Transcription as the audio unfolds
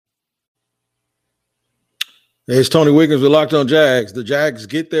Hey, it's Tony Wiggins with Locked On Jags. The Jags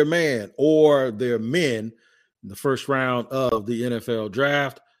get their man or their men in the first round of the NFL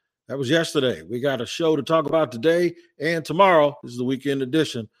draft. That was yesterday. We got a show to talk about today and tomorrow. This is the weekend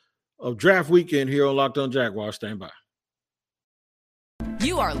edition of Draft Weekend here on Locked On Jaguars. Stand by.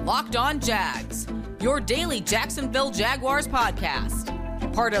 You are Locked On Jags, your daily Jacksonville Jaguars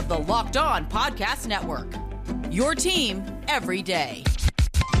podcast. Part of the Locked On Podcast Network. Your team every day.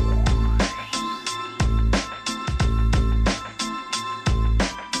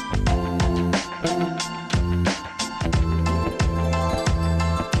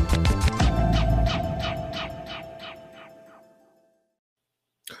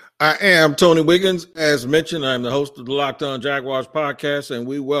 I am Tony Wiggins. As mentioned, I'm the host of the Locked On Jaguars podcast, and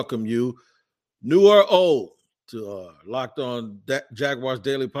we welcome you, new or old, to Locked On Jaguars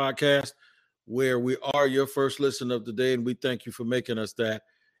Daily Podcast, where we are your first listen of the day, and we thank you for making us that.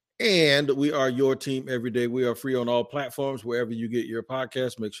 And we are your team every day. We are free on all platforms, wherever you get your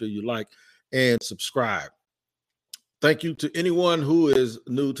podcast. Make sure you like and subscribe. Thank you to anyone who is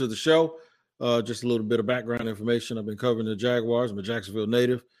new to the show. Just a little bit of background information. I've been covering the Jaguars. I'm a Jacksonville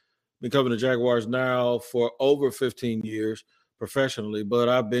native. Been covering the Jaguars now for over 15 years professionally, but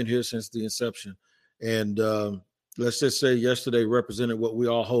I've been here since the inception. And let's just say yesterday represented what we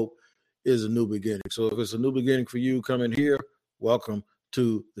all hope is a new beginning. So if it's a new beginning for you coming here, welcome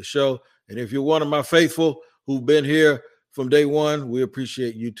to the show. And if you're one of my faithful who've been here from day one, we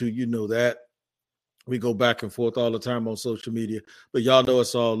appreciate you too. You know that. We go back and forth all the time on social media, but y'all know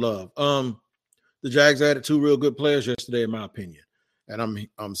it's all love. The Jags added two real good players yesterday, in my opinion. And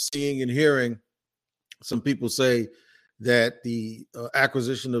I'm seeing and hearing some people say that the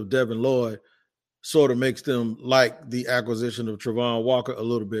acquisition of Devin Lloyd sort of makes them like the acquisition of Travon Walker a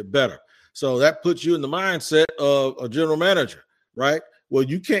little bit better. So that puts you in the mindset of a general manager, right? Well,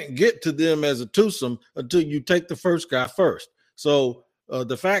 you can't get to them as a twosome until you take the first guy first. So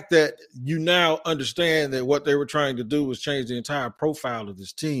the fact that you now understand that what they were trying to do was change the entire profile of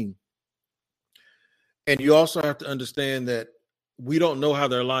this team. And you also have to understand that we don't know how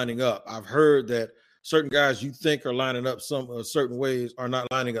they're lining up. I've heard that certain guys you think are lining up some certain ways are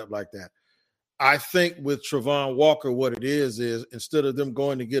not lining up like that. I think with Travon Walker, what it is instead of them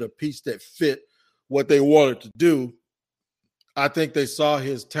going to get a piece that fit what they wanted to do, I think they saw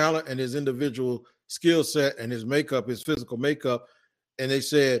his talent and his individual skill set and his makeup, his physical makeup, and they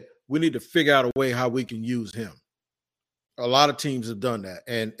said, we need to figure out a way how we can use him. A lot of teams have done that,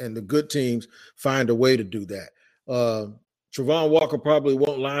 and the good teams find a way to do that. Travon Walker probably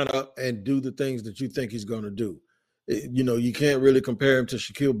won't line up and do the things that you think he's going to do. You can't really compare him to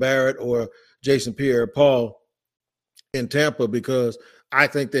Shaquille Barrett or Jason Pierre-Paul in Tampa because I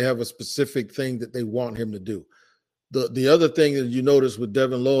think they have a specific thing that they want him to do. The other thing that you notice with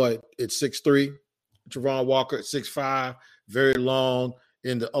Devin Lloyd, it's 6'3", Travon Walker at 6'5", very long,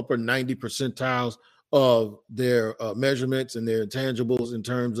 in the upper 90 percentiles of their measurements and their intangibles in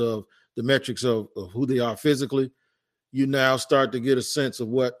terms of the metrics of who they are physically. You now start to get a sense of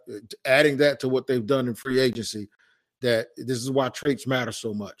what, adding that to what they've done in free agency, that this is why traits matter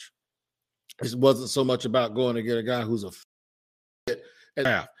so much. It wasn't so much about going to get a guy who's a fit and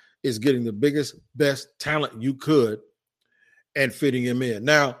half. It's getting the biggest, best talent you could and fitting him in.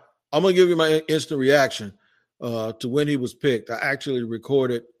 Now, I'm going to give you my instant reaction to when he was picked. I actually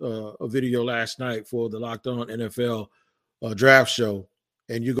recorded a video last night for the Locked On NFL draft show,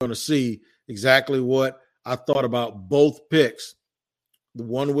 and you're going to see exactly what I thought about both picks. The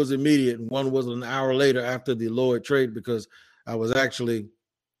one was immediate and one was an hour later after the Lloyd trade because I was actually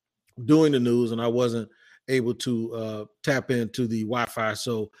doing the news and I wasn't able to tap into the Wi-Fi,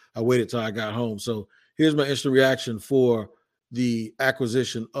 so I waited till I got home. So here's my instant reaction for the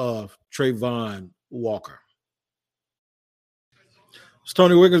acquisition of Travon Walker. It's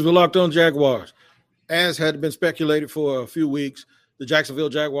Tony Wiggins with Locked On Jaguars. As had been speculated for a few weeks, the Jacksonville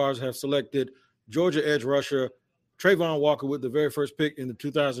Jaguars have selected Georgia edge rusher Travon Walker with the very first pick in the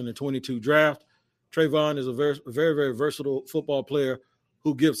 2022 draft. Travon is a very, very, very versatile football player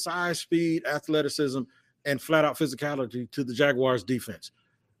who gives size, speed, athleticism, and flat-out physicality to the Jaguars' defense.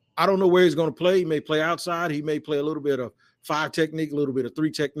 I don't know where he's going to play. He may play outside. He may play a little bit of 5 technique, a little bit of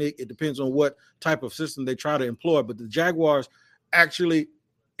 3 technique. It depends on what type of system they try to employ. But the Jaguars actually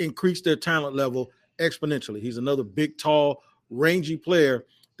increased their talent level exponentially. He's another big, tall, rangy player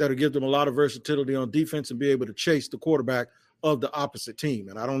that'll give them a lot of versatility on defense and be able to chase the quarterback of the opposite team.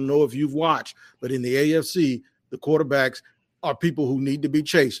 And I don't know if you've watched, but in the AFC, the quarterbacks are people who need to be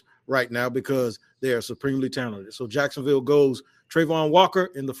chased right now because they are supremely talented. So Jacksonville goes Travon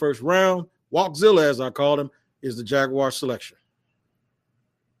Walker in the first round. Walkzilla, as I call him, is the Jaguar selection.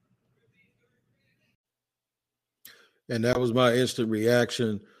 And that was my instant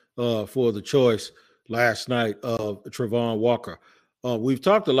reaction for the choice last night of Travon Walker. We've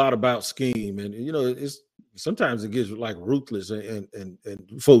talked a lot about scheme, and it's sometimes it gets like ruthless and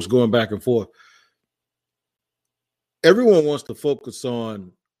folks going back and forth. Everyone wants to focus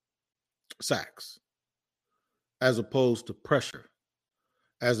on sacks as opposed to pressure,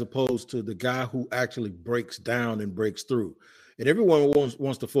 as opposed to the guy who actually breaks down and breaks through. And everyone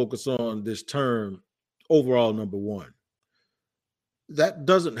wants to focus on this term, overall number one. That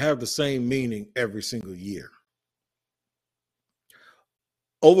doesn't have the same meaning every single year.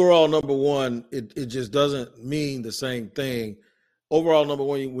 Overall number one, it just doesn't mean the same thing. Overall number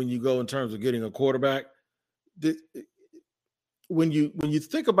one, when you go in terms of getting a quarterback, when you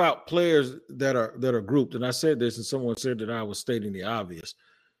think about players that are grouped, and I said this and someone said that I was stating the obvious.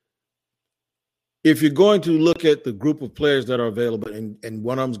 If you're going to look at the group of players that are available and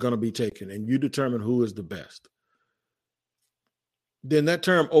one of them's going to be taken and you determine who is the best, then that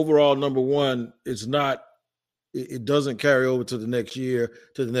term overall number one is not, it doesn't carry over to the next year,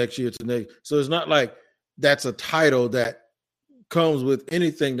 to the next year, to the next. So it's not like that's a title that comes with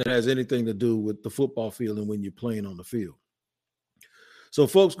anything that has anything to do with the football field and when you're playing on the field. So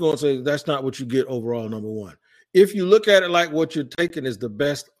folks going to say that's not what you get overall number one. If you look at it like what you're taking is the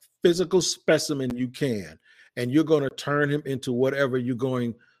best physical specimen you can, and you're going to turn him into whatever you're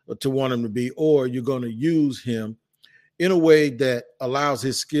going to want him to be, or you're going to use him in a way that allows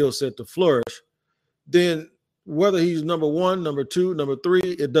his skill set to flourish, then whether he's number one, number two, number three,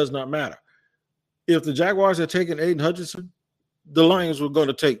 it does not matter. If the Jaguars had taken Aiden Hutchinson, the Lions were going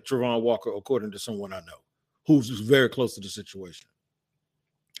to take Travon Walker, according to someone I know, who's very close to the situation.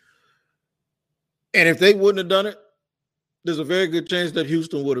 And if they wouldn't have done it, there's a very good chance that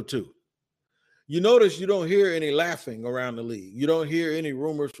Houston would have too. You notice you don't hear any laughing around the league. You don't hear any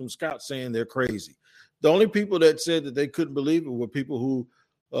rumors from scouts saying they're crazy. The only people that said that they couldn't believe it were people who,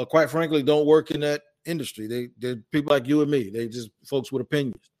 quite frankly, don't work in that industry. They're people like you and me. They just folks with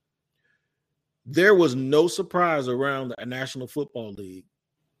opinions. There was no surprise around the National Football League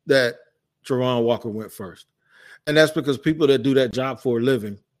that Travon Walker went first. And that's because people that do that job for a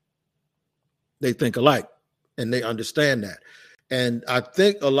living, they think alike and they understand that. And I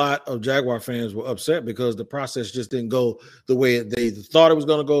think a lot of Jaguar fans were upset because the process just didn't go the way they thought it was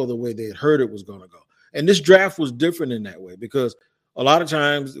going to go, the way they had heard it was going to go. And this draft was different in that way because a lot of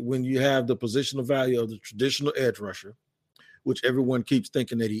times when you have the positional value of the traditional edge rusher, which everyone keeps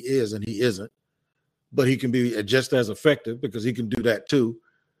thinking that he is and he isn't, but he can be just as effective because he can do that too.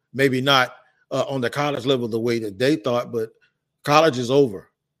 Maybe not on the college level the way that they thought, but college is over.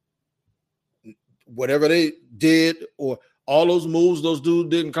 Whatever they did or all those moves those dudes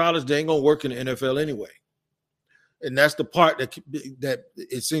did in college, they ain't going to work in the NFL anyway. And that's the part that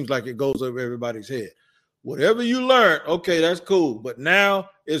it seems like it goes over everybody's head. Whatever you learn, okay, that's cool. But now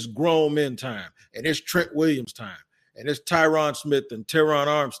it's grown men time, and it's Trent Williams time, and it's Tyron Smith and Teron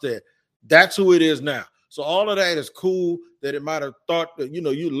Armstead. That's who it is now. So all of that is cool that it might have thought that, you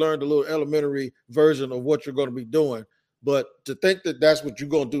learned a little elementary version of what you're going to be doing. But to think that that's what you're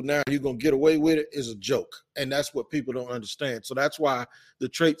going to do now, you're going to get away with it is a joke. And that's what people don't understand. So that's why the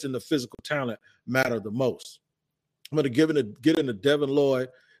traits and the physical talent matter the most. I'm going to get into Devin Lloyd,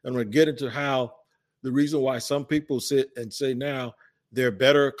 and I'm going to get into how the reason why some people sit and say now they're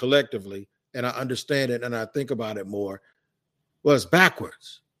better collectively, and I understand it and I think about it more, well, it's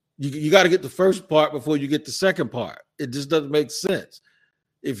backwards. You got to get the first part before you get the second part. It just doesn't make sense.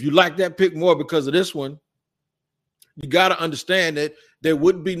 If you like that pick more because of this one, you got to understand that there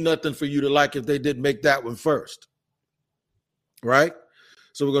wouldn't be nothing for you to like if they didn't make that one first, right?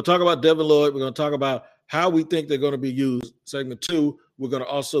 So we're going to talk about Devin Lloyd. We're going to talk about how we think they're going to be used. Segment 2, we're going to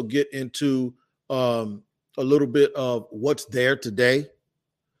also get into a little bit of what's there today,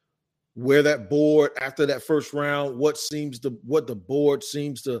 where that board after that first round, what the board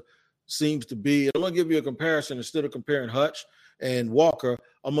seems to be. I'm going to give you a comparison. Instead of comparing Hutch and Walker,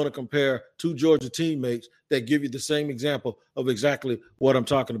 I'm going to compare two Georgia teammates that give you the same example of exactly what I'm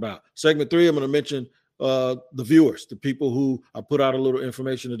talking about. Segment 3, I'm going to mention the viewers, the people who I put out a little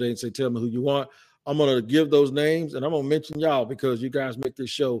information today and say, tell me who you want. I'm going to give those names, and I'm going to mention y'all because you guys make this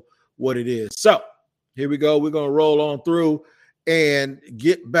show what it is. So here we go. We're going to roll on through and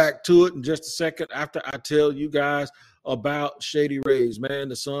get back to it in just a second after I tell you guys about Shady Rays. Man,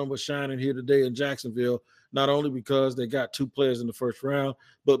 the sun was shining here today in Jacksonville, not only because they got 2 players in the first round,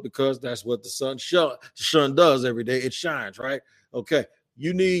 but because that's what the sun does every day. It shines, right? Okay.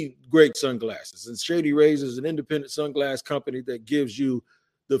 You need great sunglasses. And Shady Rays is an independent sunglass company that gives you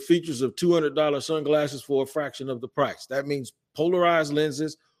the features of $200 sunglasses for a fraction of the price. That means polarized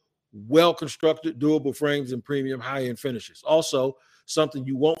lenses, well-constructed, durable frames and premium high-end finishes. Also, something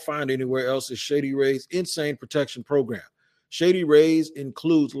you won't find anywhere else is Shady Rays Insane Protection Program. Shady Rays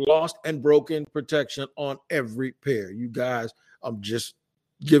includes lost and broken protection on every pair. You guys, I'm just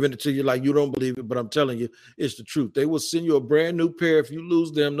giving it to you like you don't believe it, but I'm telling you, it's the truth. They will send you a brand new pair if you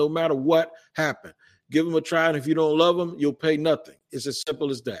lose them, no matter what happened. Give them a try, and if you don't love them, you'll pay nothing. It's as simple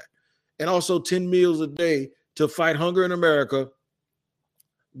as that. And also 10 meals a day to fight hunger in America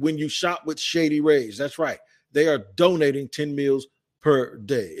when you shop with Shady Rays. That's right. They are donating 10 meals per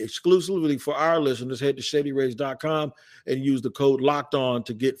day. Exclusively for our listeners, head to shadyrays.com and use the code LOCKEDON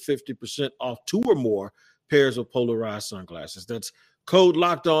to get 50% off 2 or more pairs of polarized sunglasses. That's code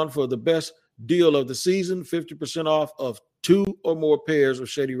LOCKEDON for the best deal of the season, 50% off of 2 or more pairs of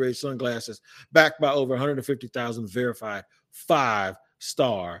Shady Rays sunglasses, backed by over 150,000 verified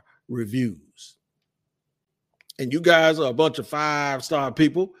 5-star reviews. And you guys are a bunch of 5-star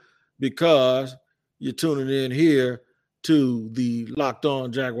people because you're tuning in here to the Locked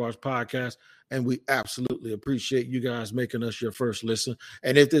On Jaguars podcast, and we absolutely appreciate you guys making us your first listen.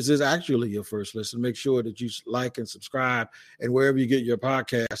 And if this is actually your first listen, make sure that you like and subscribe, and wherever you get your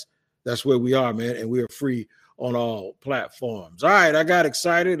podcast, that's where we are, man, and we are free on all platforms. All right, I got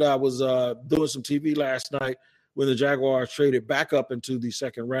excited. I was doing some TV last night when the Jaguars traded back up into the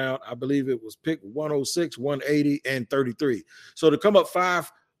second round. I believe it was pick 106, 180, and 33. So to come up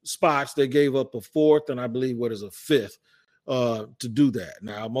 5 spots, they gave up a 4th and I believe what is a 5th to do that.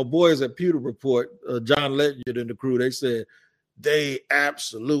 Now, my boys at Pewter Report, John Ledyard and the crew, they said they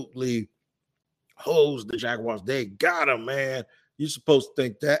absolutely hosed the Jaguars. They got them, man. You're supposed to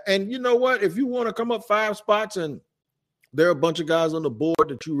think that. And you know what? If you want to come up 5 spots and there are a bunch of guys on the board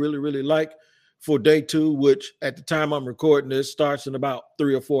that you really, really like for day 2, which at the time I'm recording this starts in about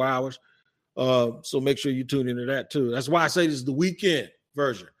 3 or 4 hours. So make sure you tune into that too. That's why I say this is the weekend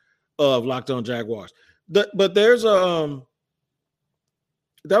version of Locked On Jaguars. But there's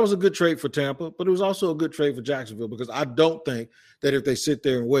that was a good trade for Tampa, but it was also a good trade for Jacksonville because I don't think that if they sit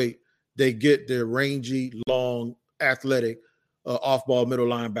there and wait, they get their rangy, long, athletic, off-ball middle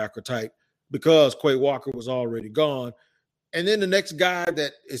linebacker type because Quay Walker was already gone. And then the next guy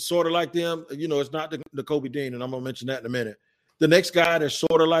that is sort of like them, it's not the Kobe Dean, and I'm going to mention that in a minute. The next guy that's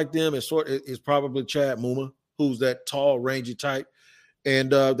sort of like them is probably Chad Muma, who's that tall, rangy type.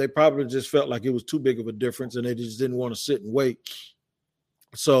 And they probably just felt like it was too big of a difference, and they just didn't want to sit and wait.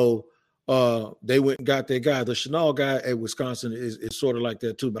 So they went and got their guy. The Chenal guy at Wisconsin is sort of like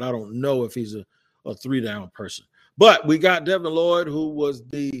that too, but I don't know if he's a 3-down person. But we got Devin Lloyd, who was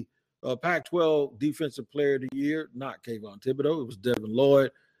the Pac-12 Defensive Player of the Year, not Kayvon Thibodeau. It was Devin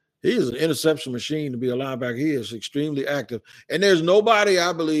Lloyd. He is an interception machine to be a linebacker. He is extremely active. And there's nobody,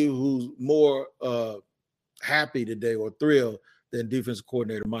 I believe, who's more happy today or thrilled than defensive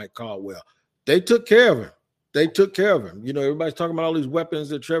coordinator Mike Caldwell. They took care of him. Everybody's talking about all these weapons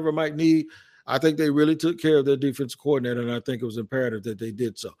that Trevor might need. I think they really took care of their defensive coordinator, and I think it was imperative that they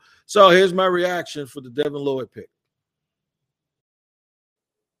did so. So here's my reaction for the Devin Lloyd pick.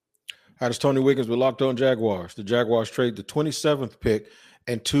 Hi, this is Tony Wiggins with Locked On Jaguars. The Jaguars trade the 27th pick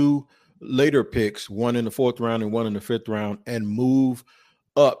and 2 later picks, 1 in the 4th round and 1 in the 5th round, and move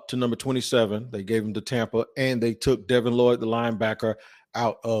up to number 27. They gave him to Tampa, and they took Devin Lloyd, the linebacker,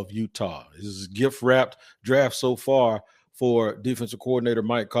 out of Utah. This is a gift-wrapped draft so far for defensive coordinator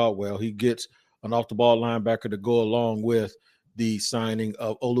Mike Caldwell. He gets an off-the-ball linebacker to go along with the signing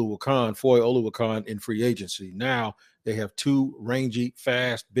of Foye Oluokun in free agency. Now they have 2 rangy,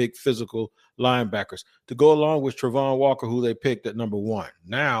 fast, big, physical linebackers to go along with Travon Walker, who they picked at number 1.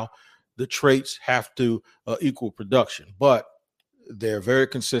 Now the traits have to equal production, but they're very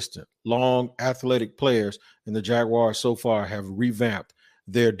consistent, long, athletic players, and the Jaguars so far have revamped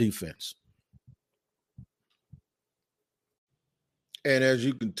their defense. And as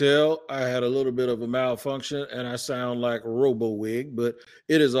you can tell, I had a little bit of a malfunction and I sound like RoboWig, but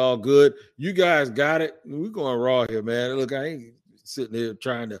it is all good. You guys got it. We're going raw here, man. Look, I ain't sitting here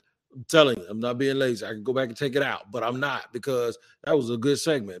I'm telling you, I'm not being lazy. I can go back and take it out, but I'm not because that was a good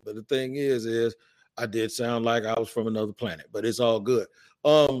segment. But the thing is I did sound like I was from another planet, but it's all good.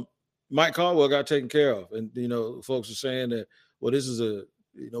 Mike Caldwell got taken care of. And, folks are saying that, well, this is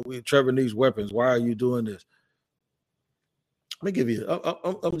Trevor needs weapons. Why are you doing this? Let me give you,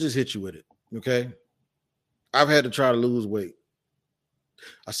 I'm just hit you with it, okay? I've had to try to lose weight.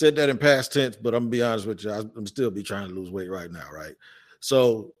 I said that in past tense, but I'm going to be honest with you. I'm still trying to lose weight right now, right?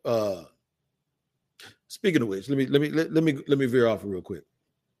 So, speaking of which, let me veer off real quick.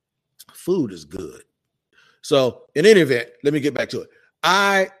 Food is good. So, in any event, let me get back to it.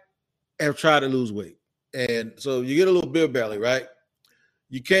 I have tried to lose weight. And so you get a little beer belly, right?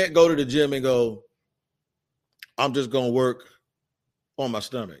 You can't go to the gym and go, I'm just going to work on my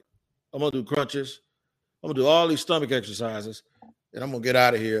stomach. I'm going to do crunches. I'm going to do all these stomach exercises, and I'm going to get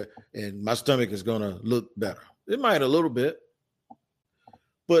out of here, and my stomach is going to look better. It might a little bit.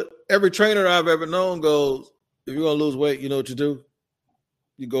 But every trainer I've ever known goes, if you're going to lose weight, you know what you do?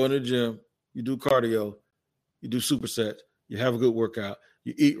 You go in the gym, you do cardio, you do supersets, you have a good workout,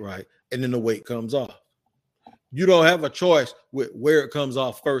 you eat right, and then the weight comes off. You don't have a choice with where it comes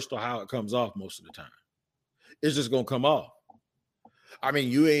off first or how it comes off most of the time. It's just going to come off. I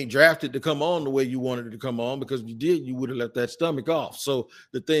mean, you ain't drafted to come on the way you wanted it to come on, because if you did, you would have left that stomach off. So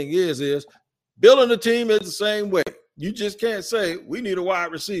the thing is building a team is the same way. You just can't say we need a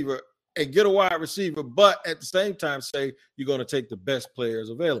wide receiver and get a wide receiver, but at the same time say you're going to take the best players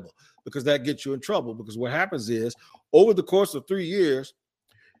available, because that gets you in trouble. Because what happens is, over the course of 3 years,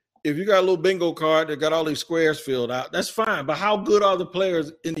 if you got a little bingo card that got all these squares filled out, that's fine. But how good are the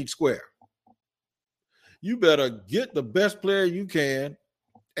players in each square? You better get the best player you can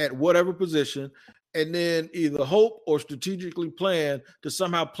at whatever position, and then either hope or strategically plan to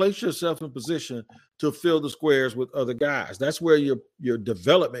somehow place yourself in position to fill the squares with other guys. That's where your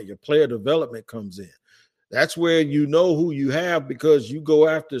development, your player development comes in. That's where you know who you have, because you go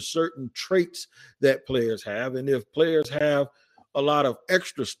after certain traits that players have. And if players have a lot of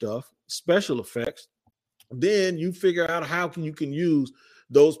extra stuff, special effects, then you figure out how you can use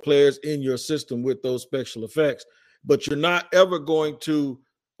those players in your system with those special effects. But you're not ever going to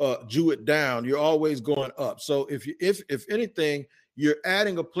Jew it down. You're always going up. So if anything, you're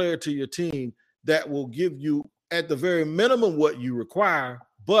adding a player to your team that will give you at the very minimum what you require.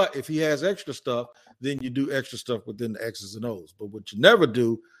 But if he has extra stuff, then you do extra stuff within the X's and O's. But what you never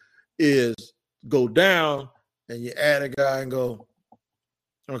do is go down and you add a guy and go,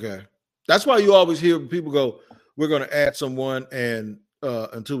 okay. That's why you always hear people go, we're going to add someone and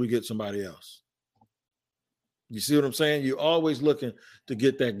until we get somebody else. You see what I'm saying? You're always looking to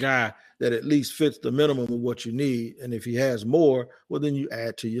get that guy that at least fits the minimum of what you need. And if he has more, well, then you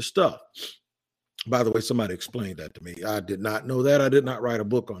add to your stuff. By the way, somebody explained that to me. I did not know that. I did not write a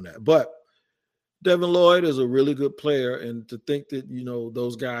book on that. But Devin Lloyd is a really good player. And to think that,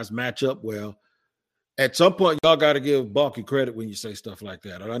 those guys match up well, at some point, y'all got to give Balky credit when you say stuff like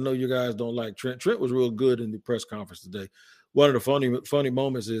that. And I know you guys don't like Trent. Trent was real good in the press conference today. One of the funny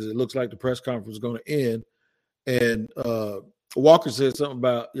moments is it looks like the press conference is going to end. And Walker said something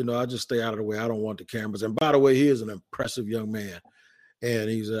about, I just stay out of the way. I don't want the cameras. And by the way, he is an impressive young man. And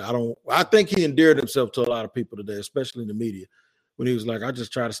I think he endeared himself to a lot of people today, especially in the media, when he was like, I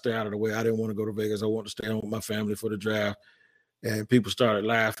just try to stay out of the way. I didn't want to go to Vegas. I want to stay home with my family for the draft. And people started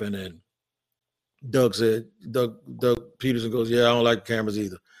laughing. And Doug Peterson goes, yeah, I don't like the cameras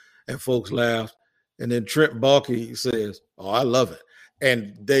either. And folks laughed. And then Trent Baalke says, oh, I love it.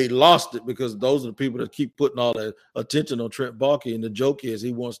 And they lost it because those are the people that keep putting all the attention on Trent Baalke. And the joke is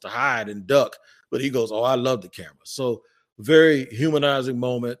he wants to hide and duck, but he goes, oh, I love the camera. So very humanizing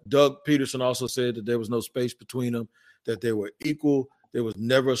moment. Doug Peterson also said that there was no space between them, that they were equal. There was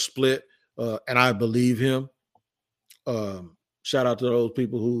never a split. And I believe him. Shout out to those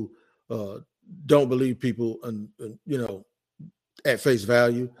people who don't believe people and at face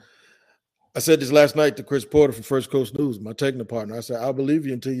value. I said this last night to Chris Porter from First Coast News, my technical partner. I said, I'll believe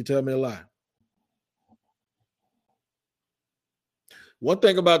you until you tell me a lie. One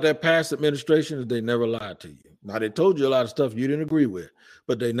thing about that past administration is they never lied to you. Now, they told you a lot of stuff you didn't agree with,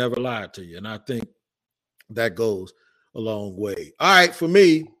 but they never lied to you. And I think that goes a long way. All right, for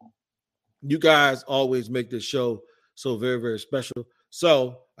me, you guys always make this show so very, very special.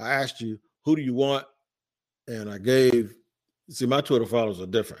 So I asked you, who do you want? And I my Twitter followers are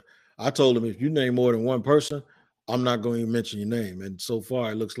different. I told them, if you name more than one person, I'm not going to mention your name. And so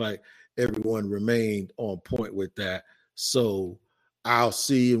far, it looks like everyone remained on point with that. So I'll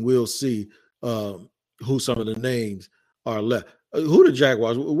see and we'll see who some of the names are left. Who the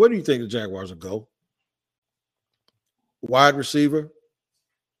Jaguars? Where do you think the Jaguars will go? Wide receiver.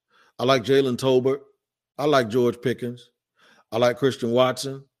 I like Jalen Tolbert. I like George Pickens. I like Christian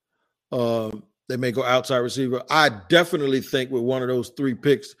Watson. They may go outside receiver. I definitely think with one of those 3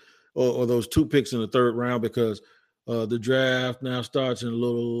 picks or those 2 picks in the 3rd round, because the draft now starts in a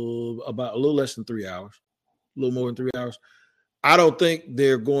little less than 3 hours, a little more than 3 hours. I don't think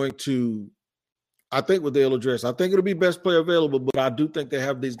they're going to – I think what they'll address, I think it'll be best player available, but I do think they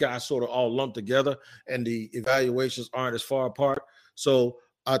have these guys sort of all lumped together and the evaluations aren't as far apart. So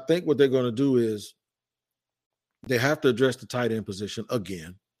I think what they're going to do is they have to address the tight end position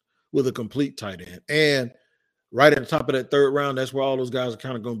again with a complete tight end. And right at the top of that 3rd round, that's where all those guys are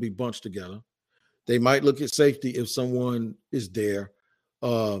kind of going to be bunched together. They might look at safety if someone is there.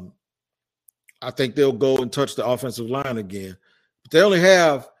 I think they'll go and touch the offensive line again. But they only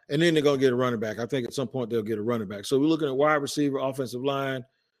have, and then they're going to get a running back. I think at some point they'll get a running back. So we're looking at wide receiver, offensive line,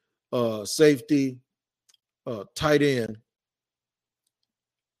 safety, tight end,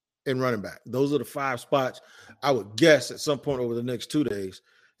 and running back. Those are the 5 spots I would guess at some point over the next 2 days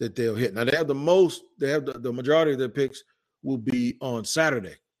that they'll hit. Now, they have the majority of their picks will be on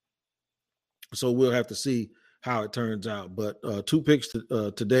Saturday. So we'll have to see how it turns out. But 2 picks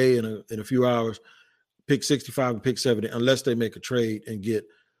today in a few hours, pick 65 and pick 70, unless they make a trade and get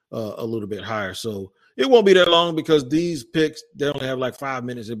a little bit higher. So it won't be that long because these picks, they only have like 5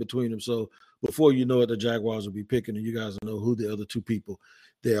 minutes in between them. So before you know it, the Jaguars will be picking, and you guys will know who the other 2 people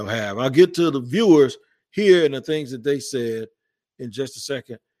they'll have. I'll get to the viewers here and the things that they said in just a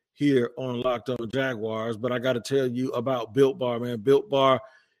second here on Locked On Jaguars. But I got to tell you about Built Bar, man. Built Bar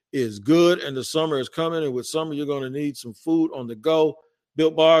is good, and the summer is coming, and with summer, you're going to need some food on the go.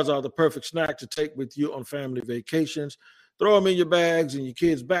 Built Bars are the perfect snack to take with you on family vacations. Throw them in your bags and your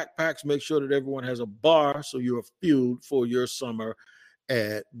kids' backpacks. Make sure that everyone has a bar so you're fueled for your summer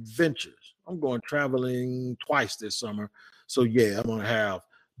adventures. I'm going traveling twice this summer, so yeah, I'm going to have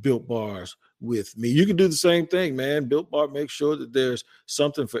Built Bars with me. You can do the same thing, man. Built Bar makes sure that there's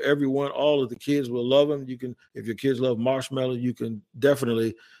something for everyone. All of the kids will love them. You can, if your kids love marshmallow, you can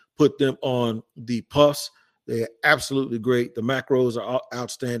definitely put them on the puffs. They're absolutely great. The macros are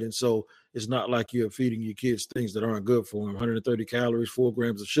outstanding. So it's not like you're feeding your kids things that aren't good for them. 130 calories, 4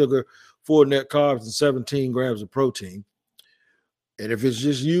 grams of sugar, 4 net carbs, and 17 grams of protein. And if it's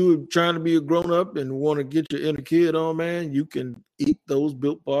just you trying to be a grown-up and want to get your inner kid on, man, you can eat those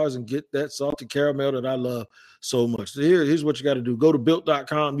Built Bars and get that salty caramel that I love so much. So here's what you got to do. Go to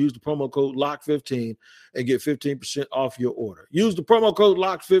Built.com, use the promo code LOCK15, and get 15% off your order. Use the promo code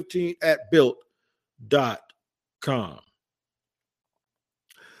LOCK15 at Built.com.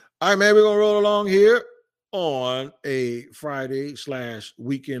 All right, man, we're going to roll along here on a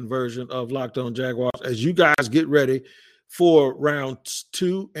Friday/weekend version of Locked On Jaguars as you guys get ready for rounds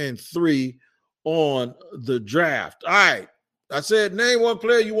 2 and 3 on the draft. All right. I said name one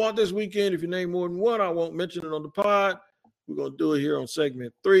player you want this weekend. If you name more than one, I won't mention it on the pod. We're going to do it here on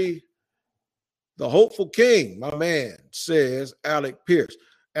segment 3. The Hopeful King, my man, says Alec Pierce.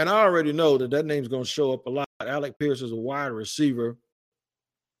 And I already know that name's going to show up a lot. Alec Pierce is a wide receiver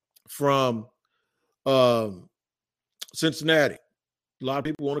from Cincinnati. A lot of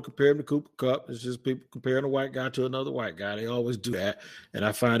people want to compare him to Cooper Kupp. It's just people comparing a white guy to another white guy. They always do that, and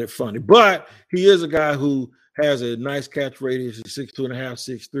I find it funny. But he is a guy who has a nice catch radius. He's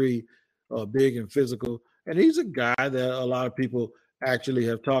 6'2.5", 6'3", big and physical. And he's a guy that a lot of people actually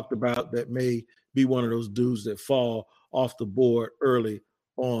have talked about that may be one of those dudes that fall off the board early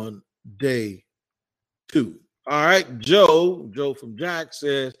on day 2. All right, Joe from Jack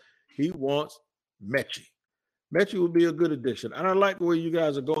says he wants Mechie. Mechie would be a good addition. And I like the way you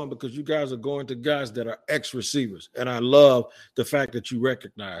guys are going because you guys are going to guys that are ex-receivers. And I love the fact that you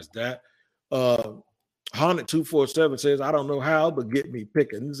recognize that. Haunted247 says, I don't know how, but get me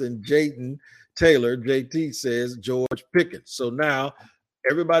Pickens. And Jaden Taylor, JT, says George Pickens. So now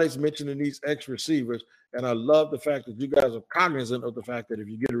everybody's mentioning these ex-receivers. And I love the fact that you guys are cognizant of the fact that if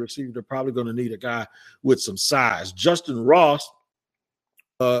you get a receiver, they're probably going to need a guy with some size. Justin Ross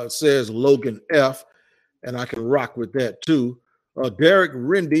says Logan F., and I can rock with that too. Derek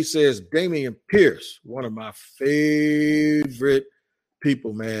Rendy says Dameon Pierce. One of my favorite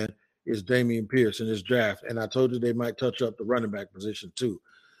people, man, is Dameon Pierce in this draft. And I told you they might touch up the running back position too.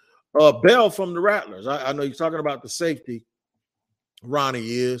 Bell from the Rattlers. I know you're talking about the safety. Ronnie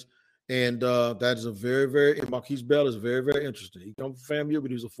is. And that is a very, very – Marquise Bell is very, very interesting. He comes from FAMU,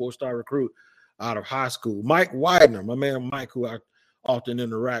 but he's a 4-star recruit out of high school. Mike Widener, my man Mike, who I often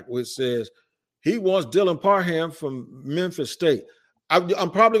interact with, says – he wants Dylan Parham from Memphis State.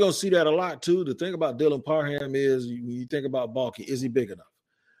 I'm probably going to see that a lot, too. The thing about Dylan Parham is when you think about bulky, is he big enough?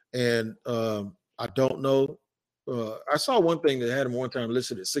 And I don't know. I saw one thing that had him one time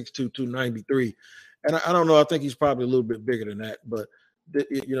listed at 6'2", 293. And I don't know. I think he's probably a little bit bigger than that. But,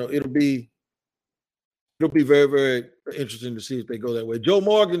 it'll be very, very interesting to see if they go that way. Joe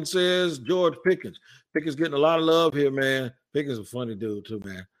Morgan says George Pickens. Pickens getting a lot of love here, man. Pickens is a funny dude, too,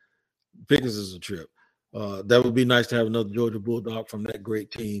 man. Pickens is a trip. That would be nice to have another Georgia Bulldog from that great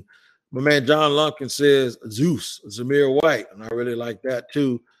team. My man John Lumpkin says Zeus, Zamir White, and I really like that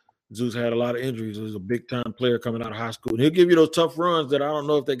too. Zeus had a lot of injuries. He was a big-time player coming out of high school. And he'll give you those tough runs that I don't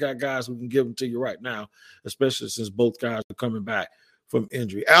know if they got guys who can give them to you right now, especially since both guys are coming back from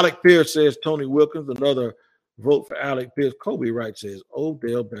injury. Alec Pierce says Tony Wilkins, another vote for Alec Pierce. Kobe Wright says,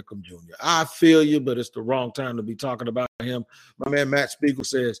 Odell Beckham Jr. I feel you, but it's the wrong time to be talking about him. My man Matt Spiegel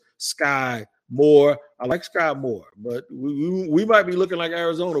says, Sky Moore. I like Sky Moore, but we might be looking like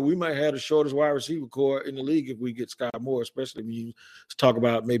Arizona. We might have the shortest wide receiver core in the league if we get Sky Moore, especially when you talk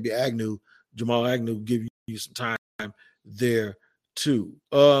about maybe Agnew, Jamal Agnew, give you some time there too.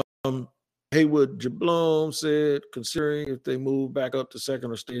 Haywood Jablon said, considering if they move back up to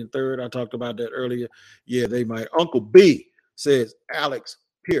second or stay in third. I talked about that earlier. Yeah, they might. Uncle B says Alex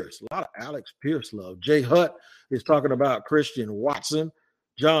Pierce. A lot of Alex Pierce love. Jay Hutt is talking about Christian Watson.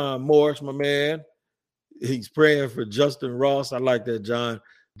 John Morris, my man, he's praying for Justin Ross. I like that, John.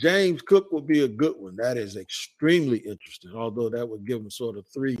 James Cook would be a good one. That is extremely interesting, although that would give him sort of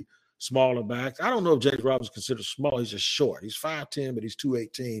three smaller backs. I don't know if James Robinson is considered small. He's just short. He's 5'10", but he's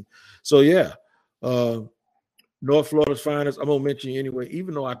 218. So, yeah, North Florida's finest. I'm going to mention you anyway,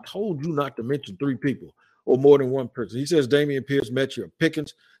 even though I told you not to mention three people or more than one person. He says Damian Pierce, Metchie,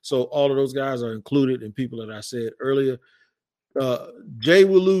 Pickens. So all of those guys are included in people that I said earlier. Jay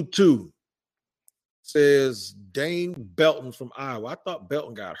Willou 2 says Dane Belton from Iowa. I thought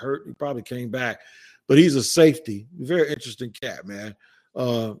Belton got hurt. He probably came back, but he's a safety. Very interesting cat, man.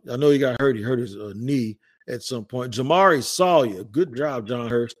 I know he got hurt. He hurt his knee at some point. Jamari Sawyer. Good job, John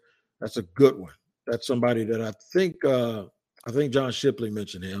Hurst. That's a good one. That's somebody that I think John Shipley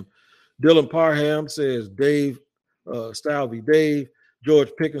mentioned him. Dylan Parham says Dave Stalvey Dave.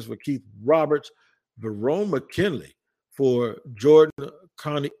 George Pickens for Keith Roberts. Verone McKinley for Jordan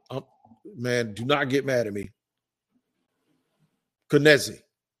Connie. Man, do not get mad at me. Konezi.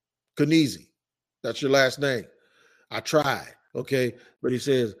 That's your last name. I tried. Okay, but he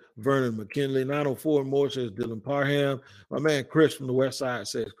says Vernon McKinley. 904 more says Dylan Parham. My man Chris from the West Side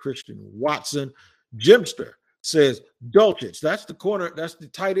says Christian Watson. Jimster says Dulcich. That's the corner. That's the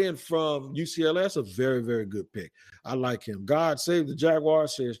tight end from UCLA. That's a very, very good pick. I like him. God Save the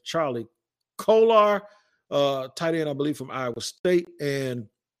Jaguars says Charlie Kolar, tight end, I believe, from Iowa State. And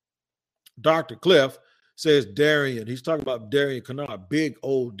Dr. Cliff says Darian. He's talking about Darian Kennard, big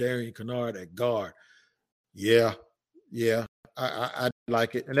old Darian Kennard at guard. Yeah. I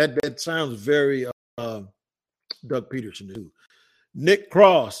like it. And that sounds very Doug Peterson too. Nick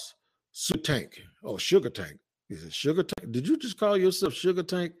Cross, Sugar Tank. Is it Sugar Tank? Did you just call yourself Sugar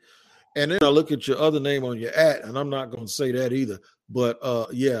Tank? And then I look at your other name on your ad, and I'm not going to say that either. But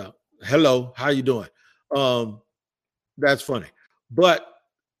yeah, hello, how you doing? That's funny. But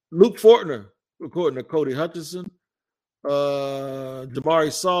Luke Fortner, according to Cody Hutchinson,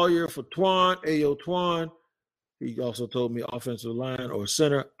 Jamari Sawyer for Twan, Ayo Twan. He also told me offensive line or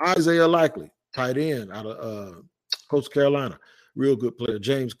center. Isaiah Likely, tight end out of Coastal Carolina. Real good player.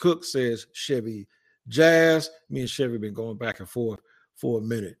 James Cook says Chevy Jazz. Me and Chevy been going back and forth for a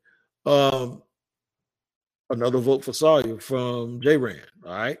minute. Another vote for Sawyer from J-Ran.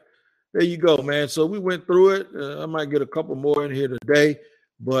 All right. There you go, man. So we went through it. I might get a couple more in here today,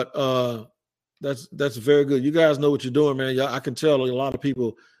 but that's very good. You guys know what you're doing, man. I can tell a lot of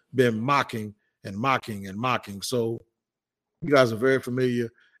people been mocking. So you guys are very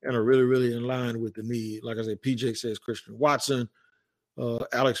familiar and are really, really in line with the need. Like I said, PJ says Christian Watson.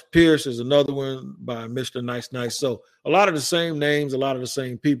 Alex Pierce is another one by Mr. Nice. So a lot of the same names, a lot of the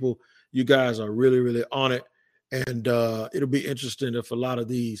same people. You guys are really, really on it. And it'll be interesting if a lot of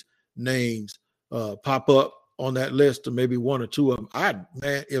these names pop up on that list, or maybe one or two of them.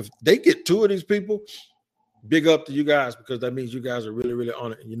 If they get two of these people, big up to you guys, because that means you guys are really, really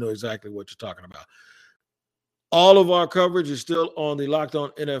on it and you know exactly what you're talking about. All of our coverage is still on the Locked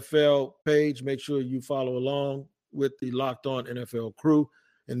On NFL page. Make sure you follow along with the Locked On NFL crew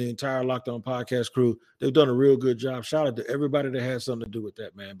and the entire Locked On podcast crew. They've done a real good job. Shout out to everybody that had something to do with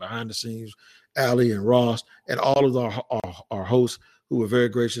that, man. Behind the scenes, Allie and Ross and all of our hosts who were very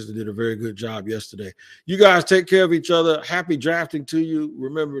gracious and did a very good job yesterday. You guys take care of each other. Happy drafting to you.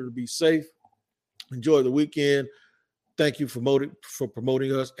 Remember to be safe. Enjoy the weekend. Thank you for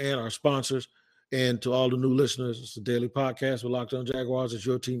promoting us and our sponsors. And to all the new listeners, it's a daily podcast with Locked On Jaguars. It's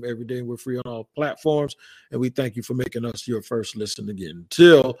your team every day. We're free on all platforms. And we thank you for making us your first listen again.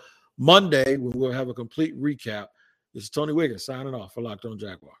 Until Monday, when we'll have a complete recap, this is Tony Wiggins signing off for Locked On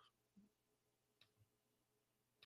Jaguars.